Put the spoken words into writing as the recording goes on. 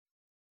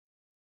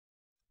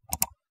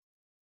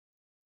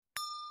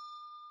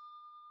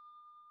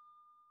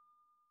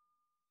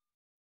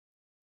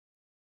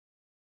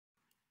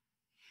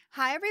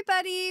Hi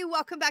everybody,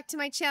 welcome back to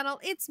my channel.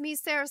 It's me,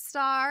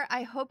 MESARASTARR.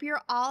 I hope you're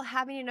all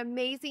having an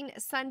amazing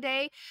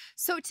Sunday.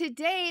 So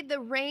today the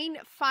rain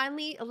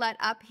finally let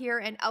up here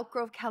in Elk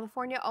Grove,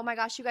 California. Oh my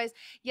gosh, you guys,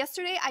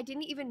 yesterday I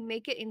didn't even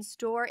make it in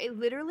store. It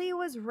literally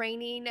was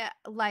raining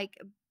like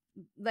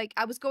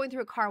I was going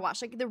through a car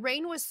wash. Like the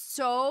rain was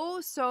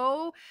so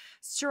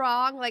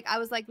strong. Like I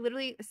was like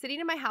literally sitting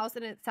in my house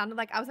and it sounded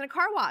like I was in a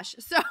car wash.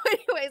 So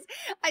anyways,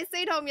 I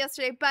stayed home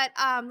yesterday, but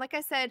like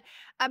I said,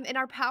 and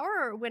our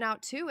power went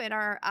out too in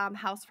our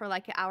house for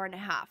like an hour and a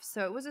half.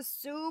 So it was a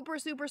super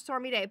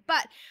stormy day.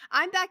 But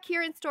I'm back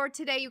here in store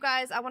today, you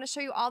guys. I want to show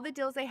you all the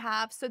deals they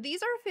have. So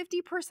these are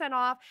 50%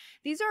 off.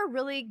 These are a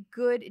really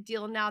good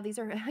deal now. These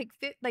are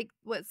like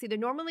let's see, this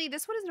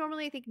one is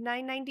normally I think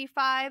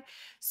 $9.95.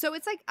 So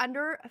it's like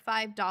under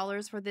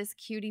 $5 for this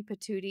cutie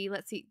patootie.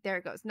 Let's see, there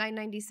it goes,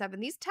 $9.97.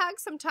 These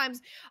tags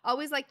sometimes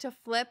always like to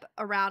flip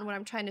around when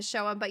I'm trying to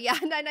show them, but yeah,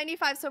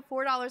 $9.95, so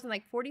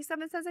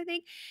 $4.47 I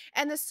think.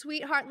 And the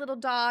sweetheart little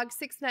dog,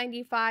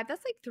 $6.95.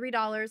 That's like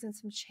 $3 and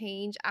some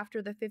change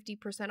after the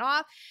 50%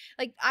 off.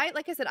 Like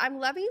I said, I'm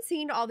loving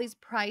seeing all these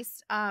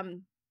price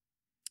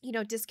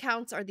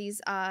discounts or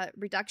these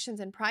reductions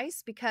in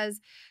price because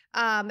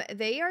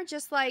they are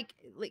just like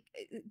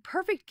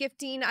perfect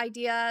gifting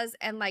ideas,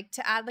 and like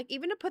to add, like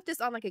even to put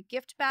this on like a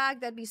gift bag,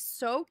 that'd be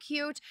so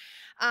cute.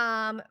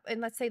 And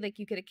let's say like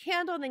you get a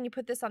candle and then you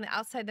put this on the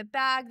outside of the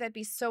bag, that'd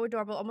be so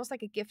adorable, almost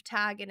like a gift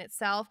tag in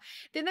itself.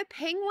 Then the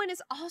penguin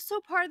is also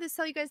part of the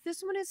sale, you guys.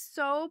 This one is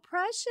so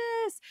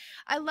precious.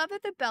 I love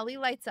that the belly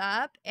lights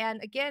up,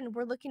 and again,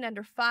 we're looking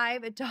under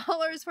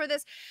 $5 for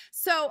this.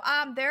 So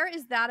there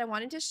is that I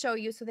wanted to show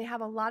you. So they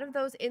have a lot of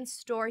those in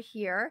store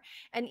here,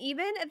 and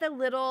even the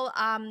little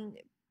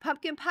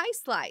pumpkin pie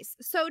slice.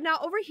 So now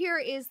over here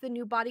is the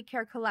new body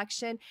care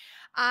collection.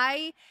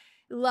 I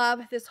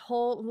love this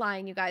whole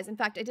line, you guys. In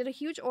fact, I did a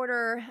huge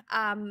order,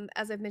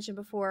 as I've mentioned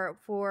before,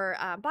 for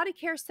body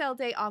care sale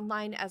day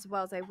online as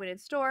well as I went in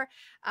store.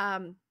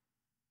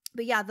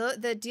 But yeah,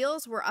 the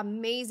deals were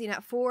amazing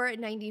at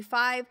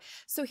 $4.95.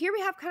 So here we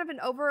have kind of an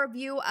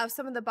overview of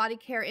some of the body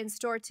care in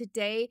store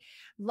today.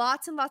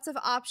 Lots and lots of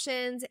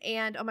options.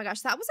 And oh my gosh,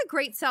 that was a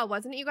great sale,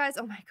 wasn't it, you guys?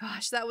 Oh my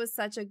gosh, that was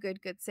such a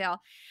good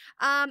sale.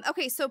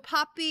 Okay, so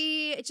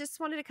Poppy, I just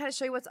wanted to kind of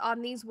show you what's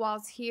on these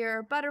walls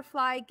here.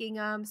 Butterfly,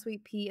 gingham,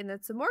 sweet pea, and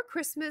then some more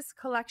Christmas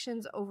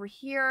collections over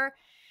here.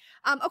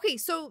 Okay,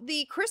 so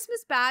the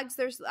Christmas bags,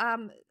 there's a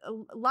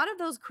lot of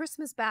those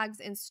Christmas bags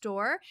in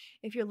store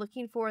if you're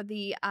looking for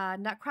the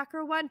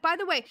Nutcracker one. By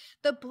the way,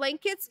 the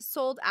blankets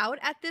sold out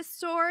at this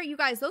store. You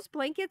guys, those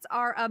blankets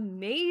are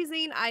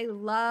amazing. I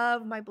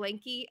love my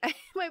blankie,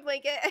 my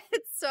blanket.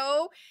 It's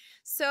so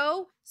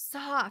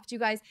soft, you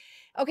guys.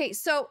 Okay,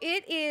 so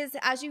it is,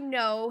 as you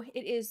know,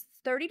 it is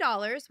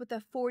 $30 with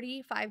a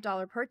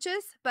 $45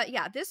 purchase. But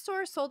yeah, this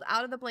store sold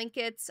out of the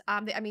blankets.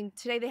 I mean,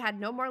 today they had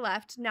no more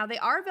left. Now they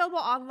are available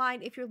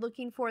online if you're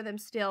looking for them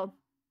still.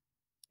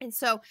 And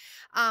so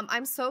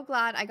I'm so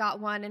glad I got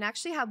one, and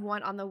actually have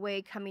one on the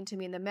way coming to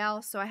me in the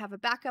mail. So I have a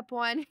backup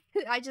one.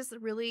 I just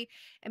really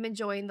am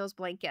enjoying those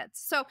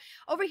blankets. So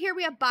over here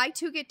we have buy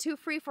two, get two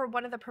free for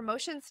one of the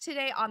promotions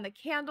today on the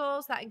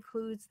candles. That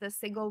includes the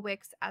single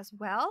wicks as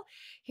well.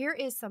 Here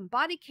is some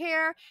body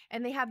care,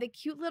 and they have the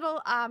cute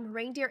little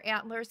reindeer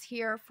antlers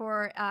here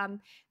for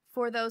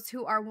those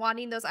who are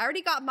wanting those. I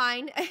already got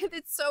mine.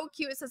 It's so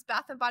cute. It says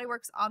Bath and Body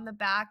Works on the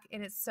back,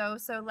 and it's so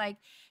like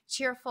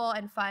cheerful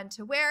and fun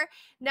to wear.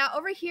 Now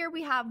over here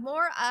we have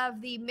more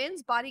of the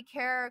men's body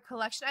care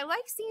collection. I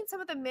like seeing some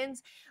of the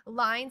men's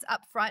lines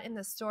up front in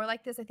the store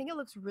like this. I think it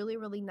looks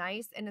really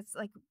nice, and it's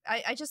like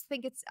I just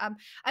think it's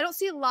I don't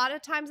see a lot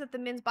of times that the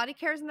men's body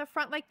care is in the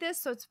front like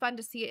this, so it's fun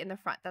to see it in the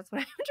front. That's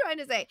what I'm trying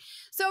to say.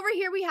 So over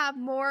here we have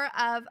more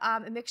of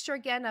a mixture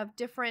again of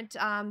different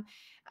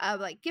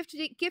like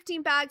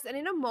gifting bags, and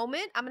in a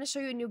moment I'm going to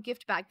show you a new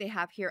gift bag they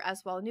have here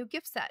as well, a new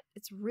gift set.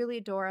 It's really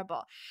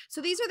adorable.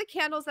 So these are the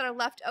candles that are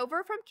left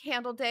over from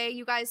Candle Day,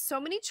 you guys. So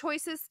many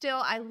choices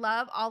still. I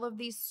love all of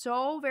these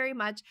so very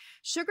much.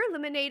 Sugar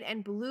lemonade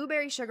and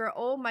blueberry sugar.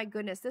 Oh my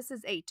goodness, this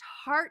is a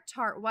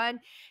tart one.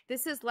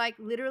 This is like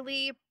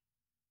literally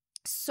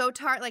so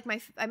tart. Like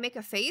I make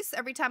a face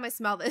every time I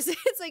smell this.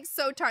 It's like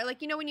so tart.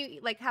 Like, you know, when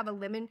you like have a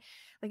lemon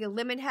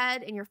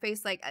head in your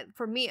face, like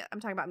for me, I'm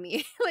talking about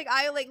me. Like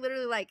I like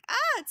literally like,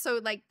 it's so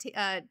like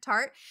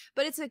tart,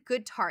 but it's a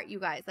good tart, you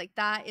guys. Like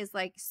that is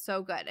like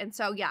so good. And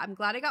so yeah, I'm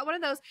glad I got one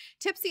of those.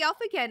 Tipsy Elf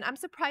again. I'm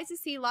surprised to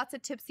see lots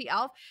of Tipsy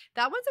Elf.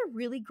 That one's a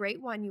really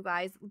great one, you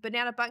guys.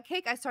 Banana Bundt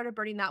Cake. I started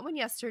burning that one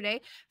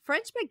yesterday.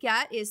 French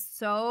Baguette is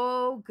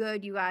so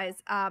good, you guys.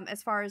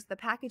 As far as the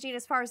packaging,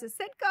 as far as the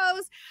scent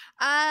goes,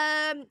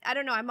 I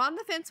don't know. I'm on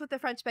the fence with the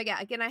French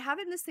Baguette. Again, I have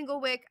it in the single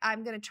wick.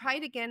 I'm going to try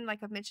it again, like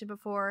I've mentioned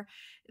before,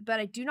 but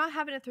I do not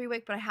have it in a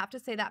 3-wick, but I have to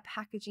say that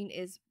packaging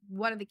is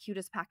one of the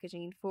cutest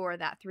packaging for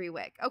that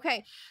 3-wick.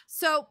 Okay,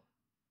 so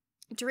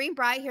Dream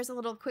Bright. Here's a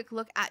little quick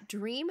look at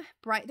Dream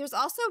Bright. There's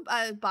also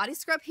a body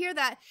scrub here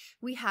that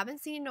we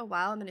haven't seen in a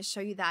while. I'm going to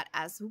show you that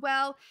as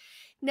well.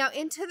 Now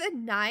into the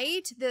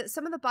night,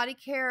 some of the body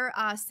care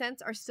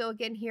scents are still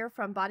again here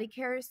from body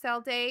care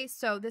sale day.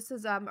 So this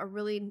is a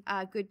really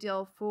good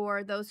deal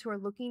for those who are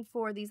looking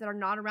for these that are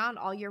not around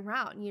all year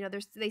round. You know,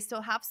 they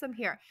still have some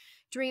here.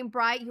 Dream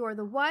Bright, You're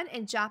the One,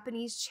 and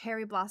Japanese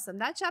Cherry Blossom.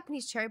 That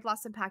Japanese Cherry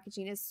Blossom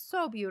packaging is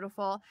so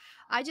beautiful.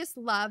 I just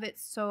love it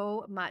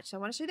so much. I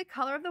want to show you the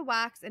color of the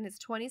wax, and it's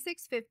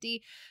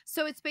 $26.50.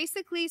 So it's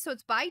basically,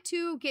 it's buy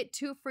two, get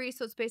two free.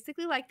 So it's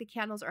basically like the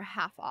candles are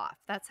half off.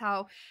 That's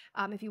how,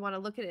 if you want to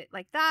look at it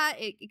like that,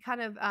 it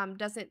kind of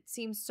doesn't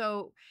seem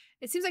so,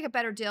 it seems like a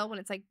better deal when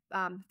it's like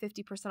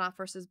 50% off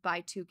versus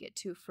buy two, get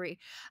two free.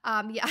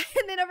 Yeah.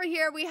 And then over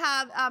here we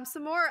have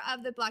some more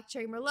of the Black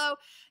Cherry Merlot,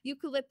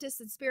 Eucalyptus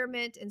and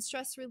Spearmint and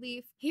Stress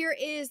Relief. Here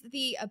is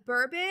the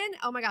bourbon.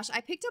 Oh my gosh,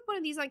 I picked up one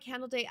of these on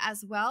Candle Day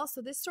as well.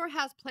 So this store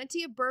has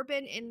plenty of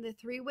bourbon in the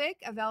 3-wick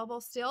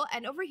available still.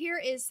 And over here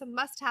is some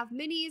must-have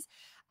minis.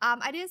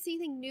 I didn't see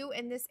anything new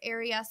in this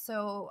area,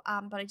 so,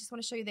 but I just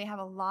want to show you they have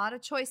a lot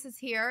of choices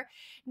here.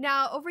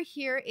 Now, over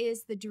here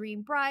is the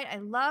Dream Bright. I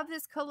love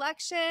this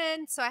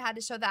collection, so I had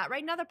to show that.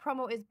 Right now, the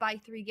promo is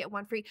buy 3, get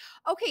 1 free.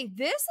 Okay,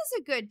 this is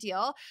a good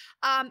deal.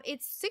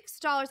 It's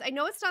 $6. I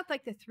know it's not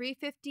like the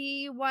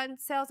 $3.51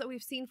 sales that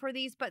we've seen for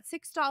these, but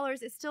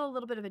 $6 is still a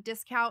little bit of a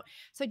discount.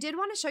 So I did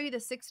want to show you the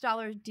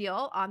 $6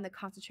 deal on the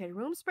concentrated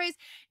room sprays.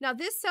 Now,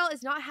 this sale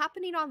is not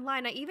happening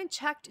online. I even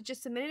checked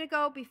just a minute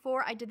ago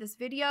before I did this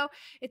video.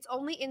 It's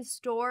only in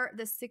store,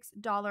 the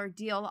 $6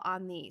 deal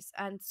on these.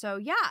 And so,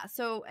 yeah,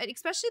 so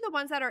especially the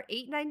ones that are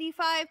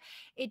 $8.95,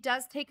 it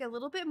does take a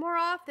little bit more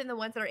off than the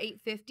ones that are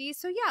 $8.50.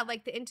 So yeah,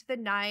 like the Into the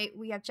Night,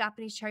 we have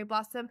Japanese Cherry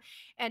Blossom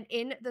and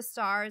In the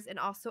Stars, and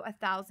also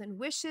 1,000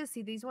 Wishes.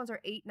 See, these ones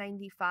are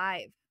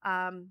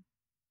 $8.95.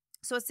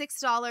 So at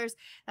 $6,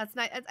 that's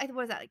not,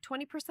 what is that, like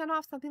 20%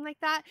 off, something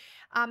like that.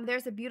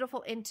 There's a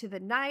beautiful Into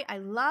the Night. I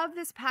love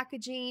this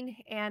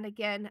packaging. And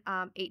again,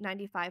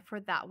 $8.95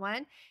 for that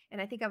one.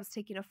 And I think I was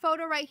taking a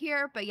photo right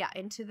here, but yeah,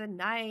 Into the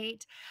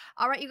Night.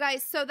 All right, you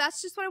guys. So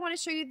that's just what I want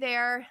to show you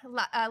there.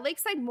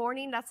 Lakeside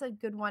Morning, that's a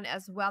good one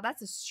as well.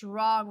 That's a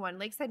strong one.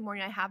 Lakeside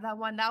Morning, I have that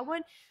one. That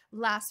one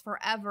lasts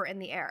forever in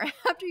the air.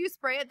 After you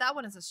spray it, that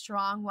one is a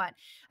strong one.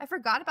 I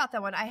forgot about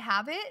that one. I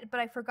have it, but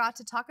I forgot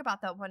to talk about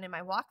that one in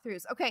my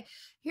walkthroughs. Okay,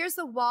 here's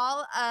the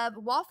wall of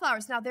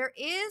wallflowers. Now there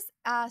is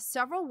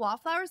several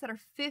wallflowers that are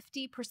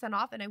 50%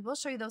 off, and I will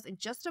show you those in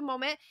just a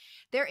moment.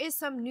 There is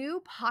some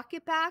new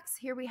pocket backs.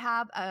 Here we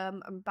have,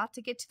 I'm about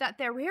to get to that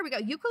there. Here we go,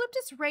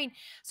 Eucalyptus Rain.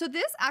 So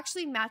this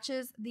actually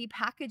matches the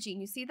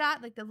packaging. You see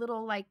that? Like the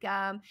little, like,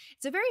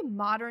 it's a very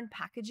modern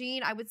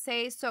packaging, I would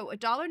say. So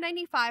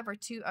 $1.95 or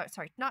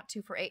not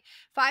 2 for $8,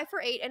 5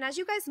 for $8. And as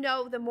you guys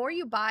know, the more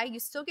you buy, you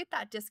still get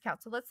that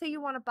discount. So let's say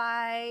you want to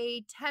buy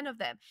 10 of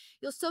them,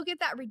 you'll still get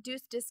that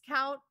reduced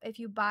discount if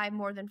you buy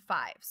more than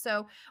 5.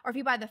 So, or if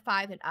you buy the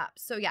 5 and up.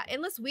 So yeah,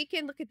 Endless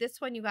Weekend, look at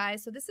this one, you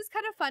guys. So this is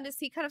kind of fun to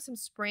see, kind of some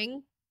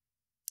spring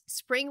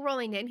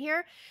rolling in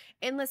here.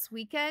 Endless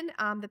Weekend.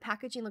 The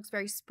packaging looks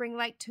very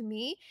spring-like to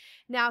me.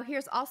 Now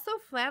here's also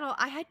flannel.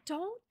 I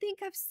don't think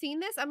I've seen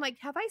this. I'm like,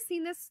 have I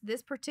seen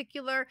this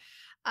particular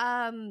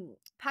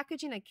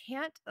packaging? I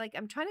can't, like,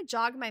 I'm trying to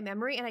jog my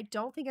memory, and I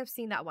don't think I've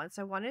seen that one.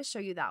 So I wanted to show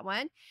you that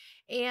one.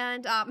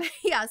 And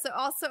yeah, so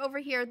also over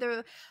here,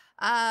 the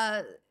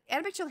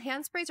antibacterial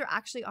hand sprays are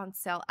actually on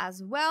sale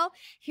as well.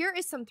 Here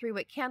is some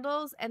 3-wick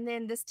candles, and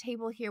then this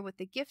table here with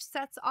the gift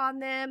sets on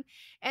them.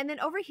 And then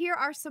over here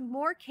are some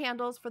more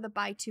candles for the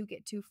buy 2,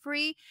 get 2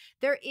 free.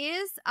 There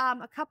is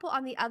a couple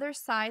on the other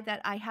side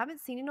that I haven't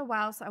seen in a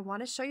while, so I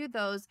want to show you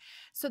those.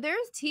 So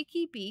there's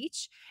Tiki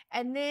Beach,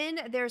 and then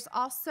there's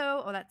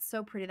also, oh, that's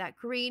so pretty, that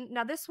green.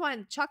 Now this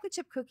one, chocolate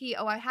chip cookie.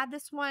 Oh, I had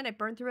this one. I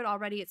burned through it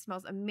already. It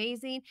smells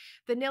amazing.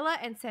 Vanilla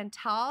and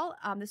Santal.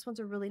 This one's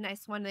a really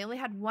nice one. They only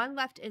had one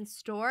left in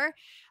store.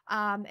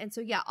 And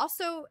so, yeah,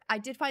 also I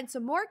did find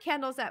some more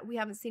candles that we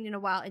haven't seen in a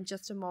while in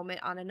just a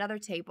moment on another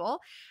table.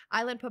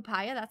 Island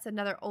Papaya, that's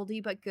another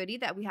oldie but goodie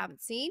that we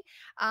haven't seen.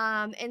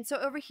 And so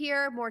over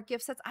here, more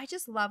gift sets. I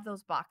just love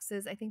those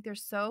boxes. I think they're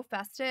so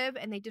festive,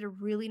 and they did a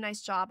really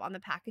nice job on the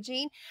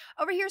packaging.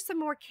 Over here, some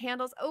more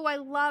candles. Oh, I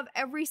love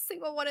every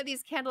single one of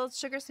these candles.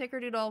 Sugar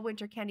Snickerdoodle,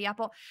 Winter Candy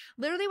Apple.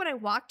 Literally, when I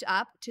walked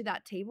up to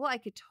that table, I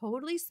could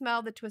totally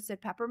smell the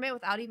Twisted Peppermint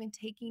without even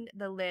taking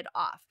the lid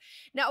off.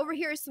 Now over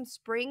here is some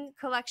spring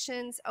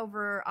collections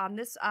over on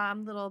this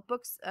little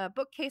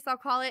bookcase, I'll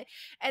call it,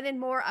 and then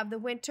more of the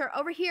winter.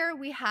 Over here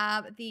we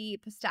have the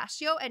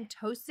pistachio and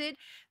toasted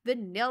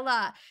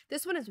vanilla.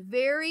 This one is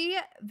very,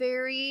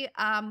 very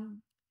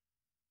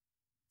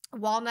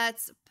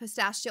walnuts,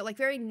 pistachio, like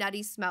very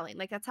nutty smelling.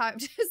 Like that's how I have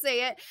to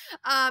say it.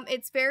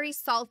 It's very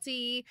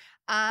salty,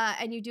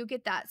 and you do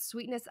get that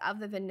sweetness of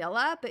the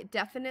vanilla, but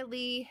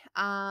definitely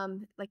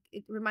like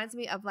it reminds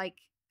me of like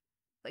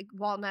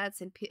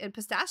walnuts and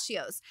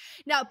pistachios.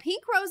 Now,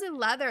 Pink Rose and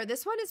Leather.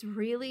 This one is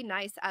really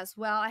nice as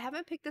well. I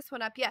haven't picked this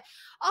one up yet.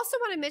 Also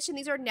want to mention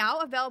these are now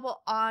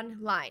available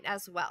online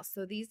as well.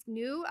 So these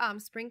new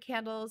spring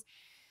candles,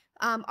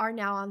 are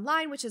now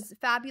online, which is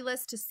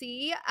fabulous to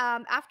see.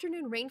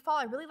 Afternoon Rainfall,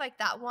 I really like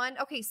that one.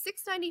 Okay,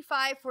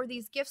 $6.95 for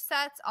these gift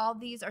sets. All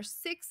these are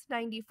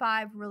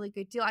 $6.95. Really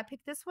good deal. I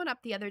picked this one up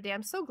the other day.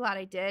 I'm so glad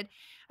I did.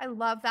 I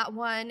love that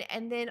one.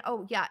 And then,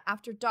 oh yeah,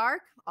 After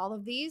Dark, all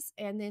of these.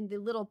 And then the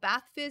little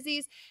bath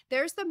fizzies.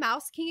 There's the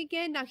Mouse King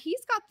again. Now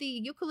he's got the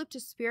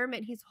eucalyptus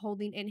spearmint he's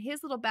holding in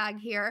his little bag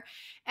here.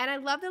 And I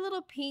love the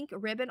little pink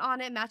ribbon on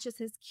it. Matches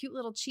his cute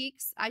little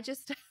cheeks. I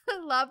just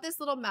love this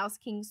little Mouse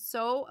King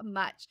so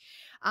much.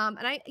 And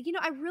I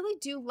really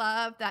do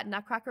love that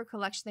Nutcracker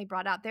collection they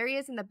brought out. There he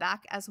is in the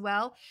back as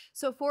well.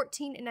 So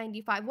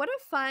 $14.95. What a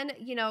fun,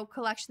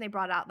 collection they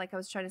brought out. Like I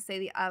was trying to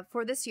say,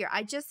 for this year.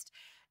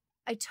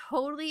 I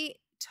totally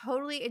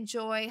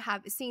enjoy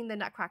seeing the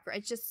Nutcracker.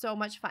 It's just so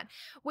much fun.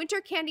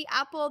 Winter Candy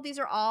Apple. These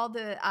are all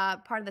the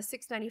part of the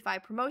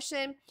 $6.95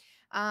 promotion.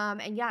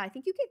 And yeah, I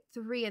think you get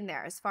 3 in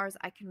there as far as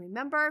I can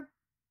remember.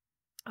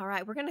 All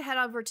right, we're going to head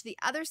over to the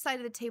other side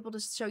of the table to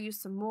show you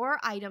some more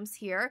items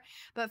here.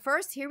 But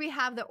first, here we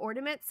have the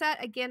ornament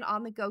set, again,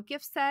 on the go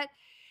gift set.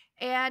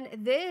 And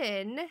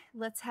then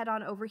let's head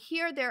on over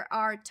here. There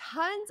are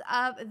tons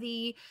of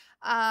the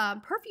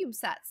perfume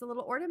sets, the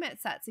little ornament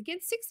sets. Again,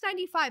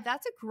 $6.95.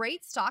 That's a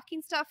great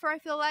stocking stuffer, I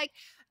feel like.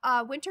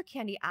 Winter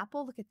Candy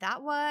Apple, look at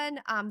that one.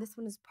 This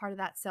one is part of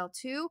that sale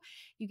too.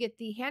 You get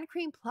the hand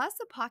cream plus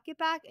a pocket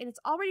bag, and it's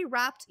already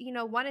wrapped,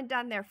 one and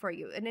done there for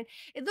you. And then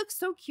it looks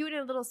so cute in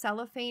a little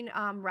cellophane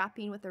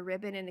wrapping with a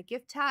ribbon and a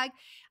gift tag.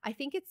 I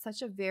think it's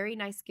such a very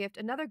nice gift.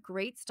 Another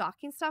great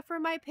stocking stuffer,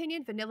 in my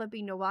opinion. Vanilla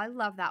Bean Noel, I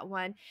love that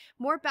one.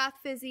 More bath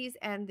fizzies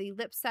and the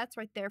lip sets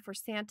right there for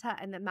Santa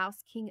and the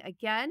Mouse King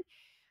again.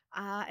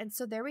 And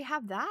so there we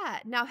have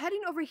that. Now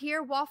heading over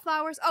here,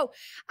 Wallflowers. Oh,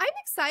 I'm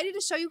excited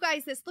to show you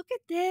guys this. Look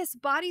at this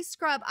body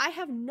scrub. I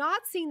have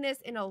not seen this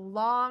in a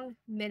long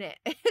minute.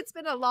 It's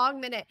been a long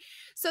minute.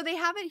 So they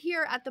have it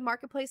here at the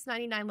Marketplace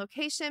 99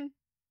 location.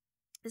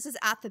 This is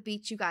at the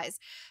beach, you guys.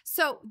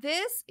 So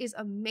this is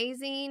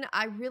amazing.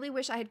 I really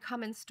wish I had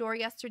come in store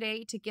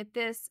yesterday to get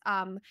this.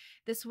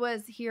 This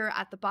was here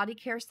at the body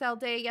care sale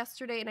day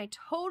yesterday, and I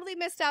totally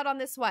missed out on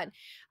this one.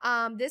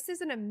 This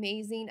is an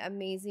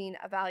amazing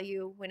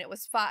value when it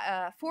was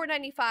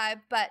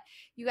 $4.95. But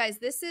you guys,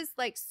 this is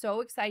like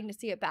so exciting to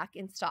see it back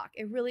in stock.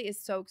 It really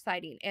is so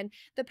exciting. And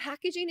the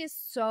packaging is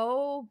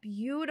so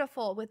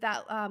beautiful with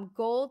that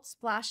gold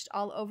splashed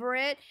all over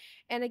it.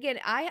 And again,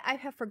 I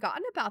have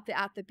forgotten about the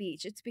At the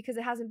Beach. It's because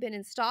it hasn't been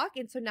in stock.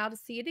 And so now to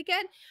see it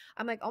again,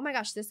 I'm like, oh my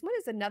gosh, this one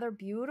is another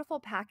beautiful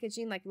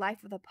packaging, like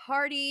Life of the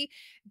Party,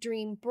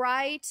 Dream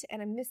Bright,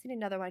 and I'm missing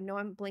another one. I know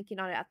I'm blinking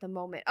on it at the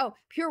moment. Oh,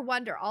 Pure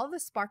Wonder. All the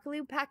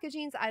sparkly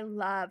packagings I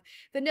love.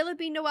 Vanilla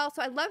Bean Noel.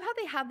 So I love how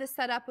they have this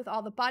set up with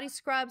all the body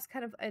scrubs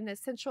kind of in a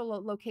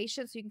central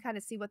location so you can kind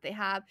of see what they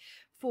have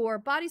for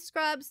body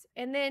scrubs,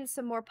 and then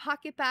some more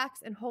pocket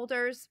bags and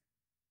holders.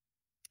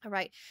 All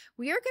right,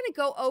 we are going to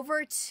go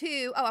over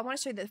to, I want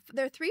to show you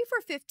they're 3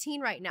 for $15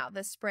 right now,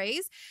 the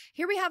sprays.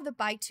 Here we have the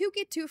buy 2,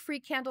 get 2 free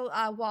candle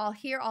wall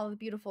here, all of the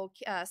beautiful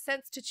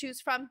scents to choose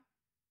from.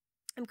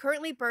 I'm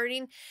currently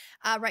burning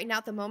right now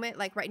at the moment,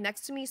 like right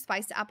next to me,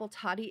 Spiced Apple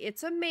Toddy.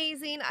 It's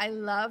amazing. I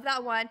love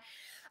that one.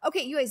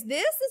 Okay, you guys,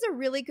 this is a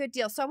really good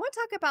deal. So I want to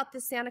talk about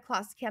the Santa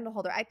Claus candle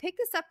holder. I picked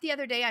this up the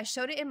other day. I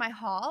showed it in my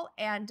haul,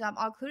 and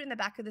I'll include it in the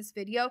back of this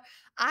video.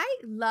 I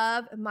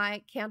love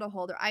my candle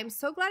holder. I'm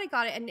so glad I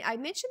got it. And I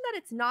mentioned that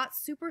it's not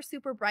super,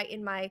 super bright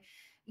in my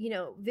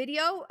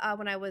video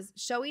when I was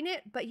showing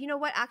it, but you know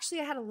what? Actually,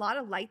 I had a lot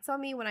of lights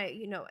on me when I,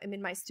 am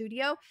in my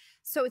studio.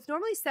 So it's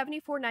normally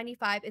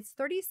 $74.95. It's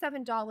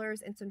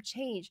 $37 and some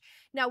change.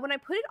 Now, when I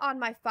put it on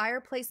my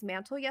fireplace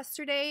mantle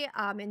yesterday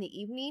in the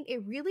evening,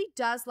 it really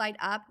does light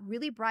up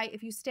really bright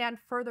if you stand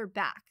further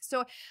back.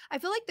 So I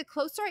feel like the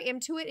closer I am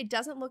to it, it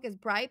doesn't look as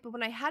bright, but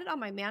when I had it on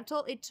my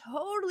mantle, it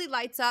totally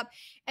lights up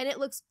and it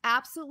looks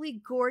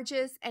absolutely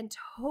gorgeous and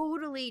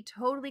totally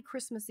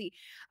Christmassy.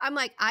 I'm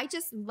like, I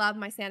just love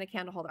my Santa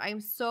candle holder. I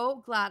am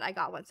so glad I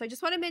got one. So I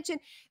just want to mention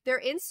they're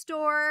in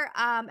store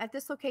at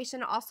this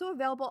location, also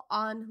available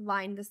online.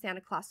 The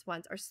Santa Claus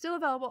ones are still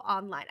available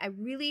online. I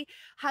really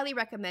highly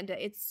recommend it.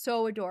 It's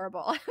so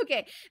adorable.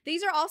 Okay,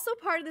 these are also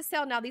part of the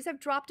sale now. These have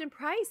dropped in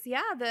price.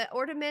 Yeah, the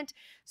ornament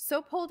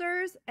soap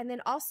holders, and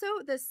then also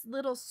this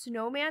little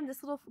snowman,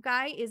 this little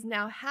guy is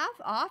now half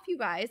off, you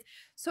guys.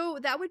 So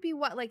that would be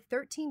what, like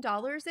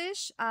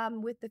 $13-ish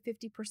with the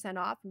 50%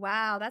 off.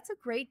 Wow, that's a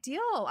great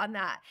deal on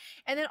that.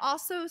 And then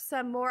also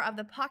some more of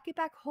the pocket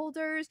back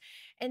holders,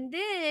 and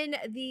then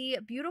the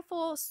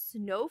beautiful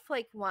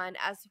snowflake one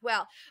as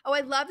well. Oh,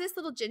 I love this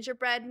little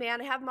gingerbread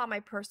man. I have him on my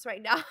purse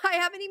right now. I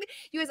haven't even,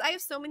 you guys, I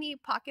have so many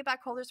pocket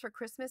back holders for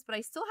Christmas, but I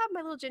still have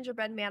my little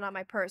gingerbread man on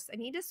my purse. I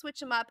need to switch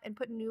them up and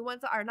put new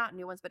ones, or not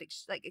new ones, but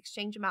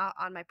exchange them out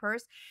on my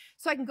purse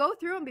so I can go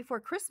through them before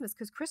Christmas,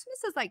 because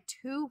Christmas is like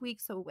 2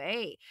 weeks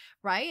away,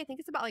 right? I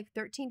think it's about like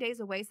 13 days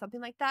away,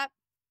 something like that.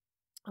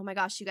 Oh my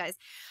gosh, you guys.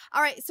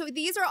 All right, so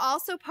these are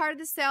also part of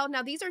the sale.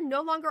 Now, these are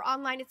no longer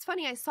online. It's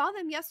funny, I saw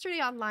them yesterday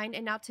online,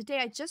 and now today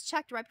I just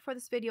checked right before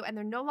this video, and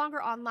they're no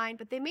longer online,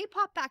 but they may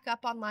pop back up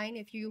online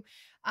if you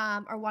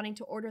are wanting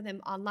to order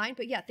them online.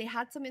 But yeah, they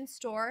had some in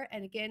store,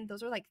 and again,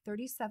 those are like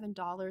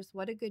 $37.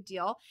 What a good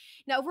deal.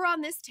 Now, over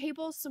on this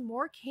table, some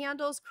more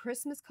candles,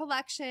 Christmas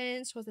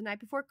collections. It was the night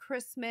before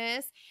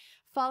Christmas.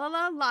 Fa la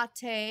la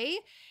latte.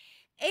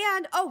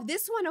 And, oh,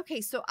 this one, okay,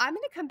 so I'm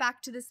going to come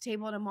back to this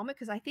table in a moment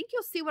because I think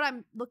you'll see what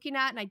I'm looking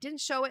at, and I didn't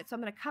show it, so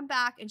I'm going to come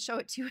back and show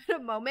it to you in a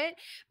moment.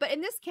 But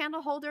in this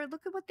candle holder,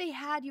 look at what they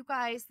had, you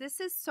guys. This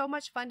is so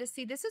much fun to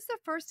see. This is the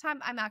first time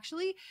I'm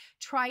actually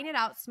trying it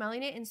out,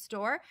 smelling it in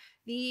store.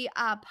 The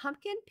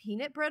pumpkin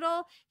peanut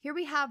brittle. Here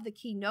we have the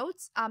key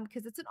notes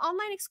because it's an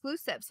online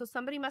exclusive, so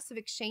somebody must have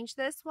exchanged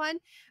this one.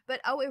 But,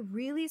 oh, it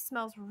really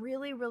smells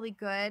really, really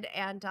good,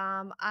 and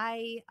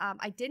I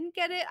didn't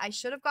get it. I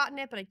should have gotten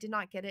it, but I did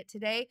not get it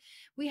today.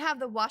 We have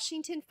the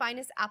Washington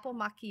Finest Apple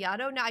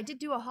Macchiato. Now, I did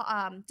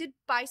did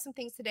buy some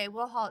things today.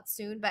 We'll haul it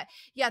soon, but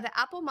yeah, the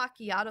Apple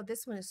Macchiato,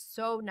 this one is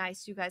so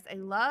nice, you guys. I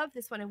love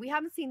this one, and we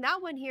haven't seen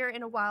that one here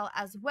in a while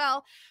as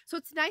well. So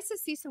it's nice to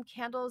see some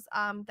candles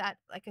that,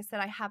 like I said,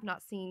 I have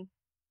not seen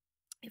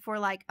for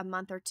like a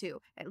month or two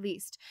at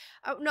least.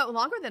 Oh, no,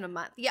 longer than a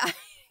month. Yeah.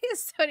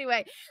 So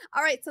anyway,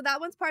 all right. So that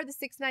one's part of the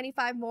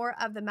 $6.95 more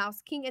of the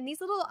Mouse King. And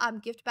these little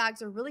gift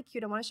bags are really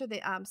cute. I want to show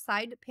the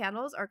side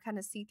panels are kind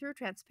of see-through,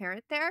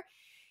 transparent there.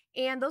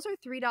 And those are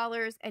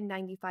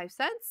 $3.95.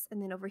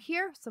 And then over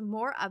here, some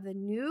more of the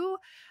new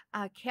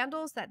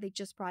candles that they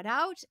just brought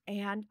out.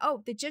 And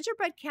oh, the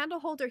gingerbread candle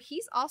holder,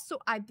 he's also,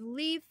 I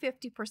believe,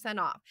 50%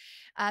 off.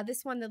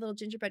 This one, the little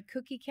gingerbread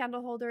cookie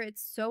candle holder,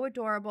 it's so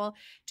adorable.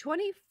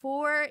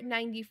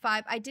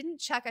 $24.95. I didn't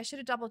check. I should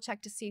have double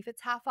checked to see if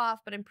it's half off,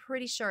 but I'm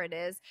pretty sure it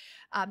is,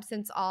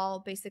 since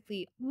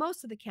basically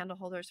most of the candle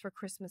holders for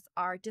Christmas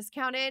are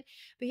discounted.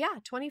 But yeah,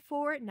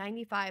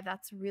 $24.95.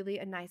 That's really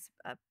a nice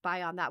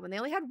buy on that one. They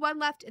only had one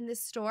left in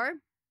this store.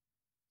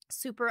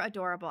 Super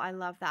adorable. I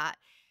love that.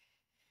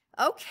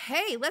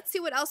 Okay, let's see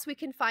what else we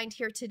can find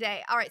here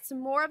today. All right, some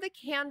more of the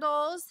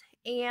candles.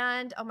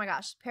 And oh my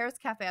gosh, Paris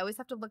Cafe. I always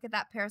have to look at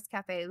that Paris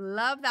Cafe.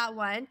 Love that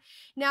one.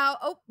 Now,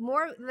 oh,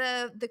 more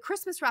the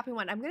Christmas wrapping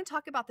one. I'm going to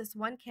talk about this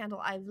one candle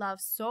I love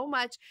so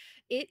much.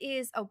 It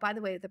is, oh, by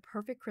the way, the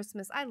perfect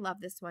Christmas. I love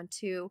this one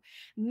too.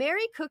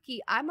 Merry Cookie.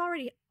 I'm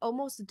already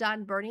almost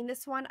done burning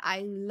this one.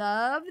 I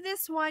love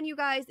this one, you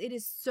guys. It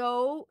is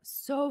so,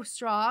 so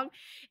strong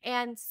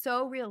and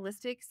so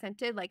realistic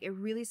scented. Like, it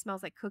really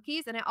smells like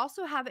cookies. And I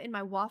also have it in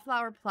my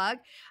wallflower plug.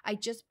 I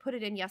just put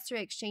it in yesterday.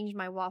 I exchanged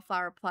my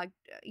wallflower plug,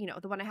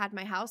 the one I had in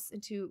my house,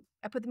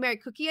 I put the Merry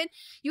Cookie in.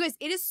 You guys,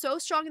 it is so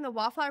strong in the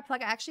wallflower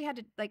plug. I actually had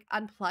to like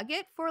unplug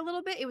it for a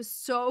little bit. It was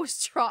so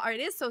strong. Or it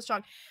is so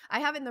strong.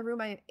 I have it in the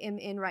room I am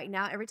in right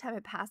now. Every time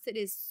I pass it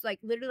is like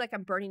literally like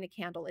I'm burning a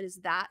candle. It is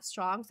that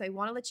strong. So I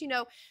want to let you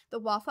know the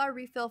wallflower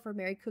refill for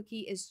Merry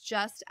Cookie is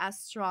just as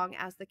strong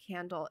as the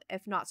candle,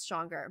 if not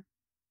stronger.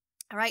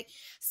 All right,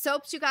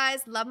 soaps, you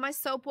guys. Love my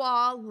soap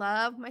wall.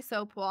 Love my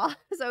soap wall.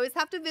 So I always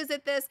have to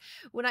visit this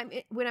when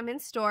I'm in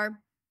store.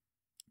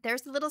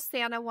 There's the little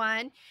Santa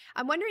one.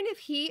 I'm wondering if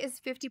he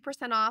is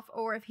 50% off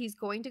or if he's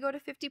going to go to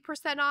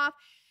 50% off.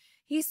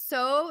 He's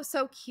so,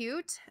 so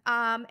cute.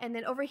 And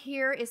then over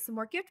here is some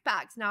more gift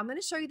bags. Now I'm going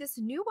to show you this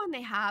new one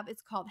they have.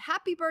 It's called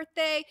Happy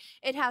Birthday.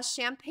 It has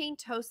champagne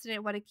toast in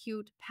it. What a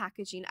cute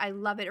packaging. I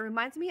love it. It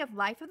reminds me of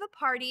Life of the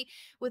Party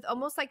with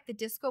almost like the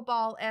disco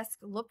ball-esque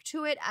look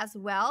to it as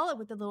well,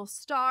 with the little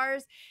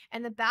stars.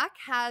 And the back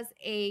has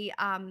a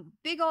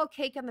big old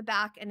cake on the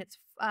back, and it's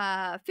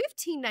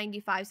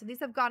 $15.95. So these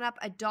have gone up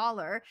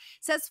 $1. It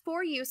says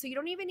for you, so you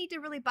don't even need to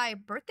really buy a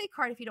birthday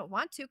card if you don't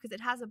want to, because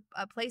it has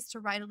a place to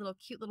write a little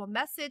cute little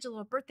message, a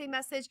little birthday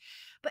message.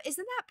 But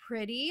isn't that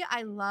pretty?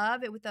 I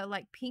love it with the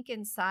like pink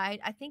inside.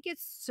 I think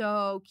it's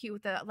so cute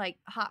with the like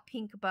hot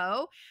pink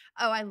bow.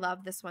 Oh, I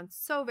love this one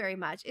so very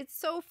much. It's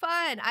so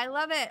fun. I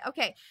love it.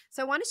 Okay,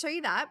 so I want to show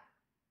you that.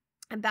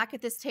 I'm back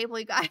at this table,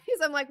 you guys.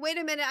 I'm like, wait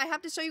a minute, I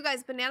have to show you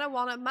guys banana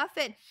walnut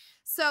muffin.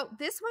 So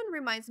this one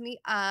reminds me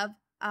of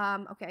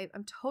okay,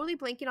 I'm totally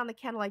blanking on the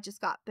candle I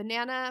just got.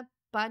 Banana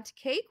Bunt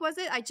Cake, was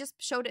it? I just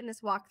showed it in this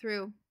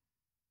walkthrough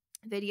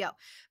video.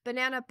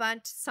 Banana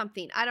Bunt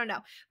something. I don't know.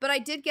 But I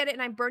did get it,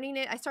 and I'm burning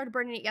it. I started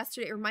burning it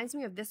yesterday. It reminds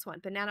me of this one,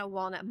 Banana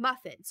Walnut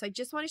Muffin. So I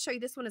just want to show you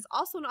this one is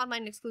also an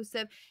online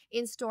exclusive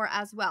in store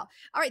as well.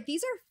 All right,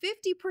 these are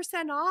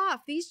 50%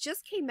 off. These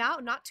just came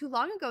out not too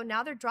long ago.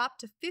 Now they're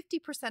dropped to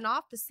 50%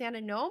 off. The Santa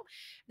Gnome,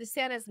 the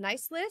Santa's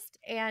Nice List,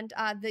 and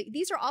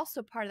these are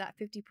also part of that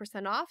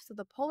 50% off. So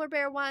the polar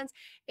bear ones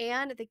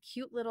and the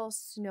cute little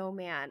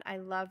snowman. I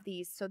love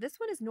these. So this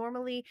one is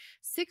normally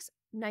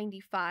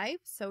 $6.95.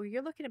 So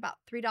you're looking about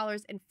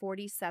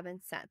 $3.47.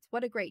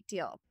 What a great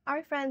deal. All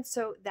right, friends.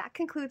 So that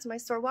concludes my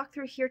store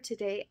walkthrough here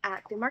today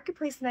at the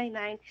Marketplace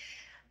 99.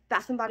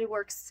 Bath and Body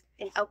Works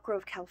in Elk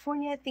Grove,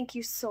 California. Thank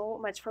you so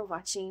much for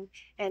watching,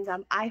 and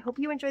I hope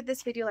you enjoyed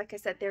this video. Like I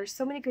said, there's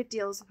so many good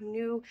deals,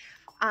 new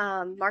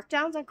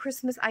markdowns on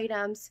Christmas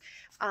items.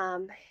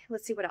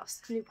 Let's see what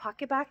else. New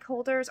pocket back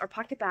holders or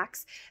pocket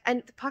backs,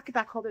 and the pocket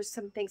back holders,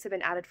 some things have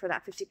been added for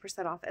that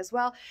 50% off as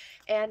well,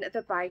 and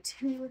the buy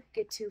 2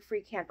 get 2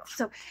 free candles.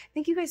 So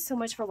thank you guys so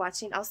much for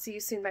watching. I'll see you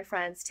soon, my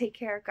friends. Take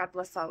care. God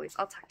bless always.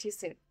 I'll talk to you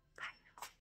soon.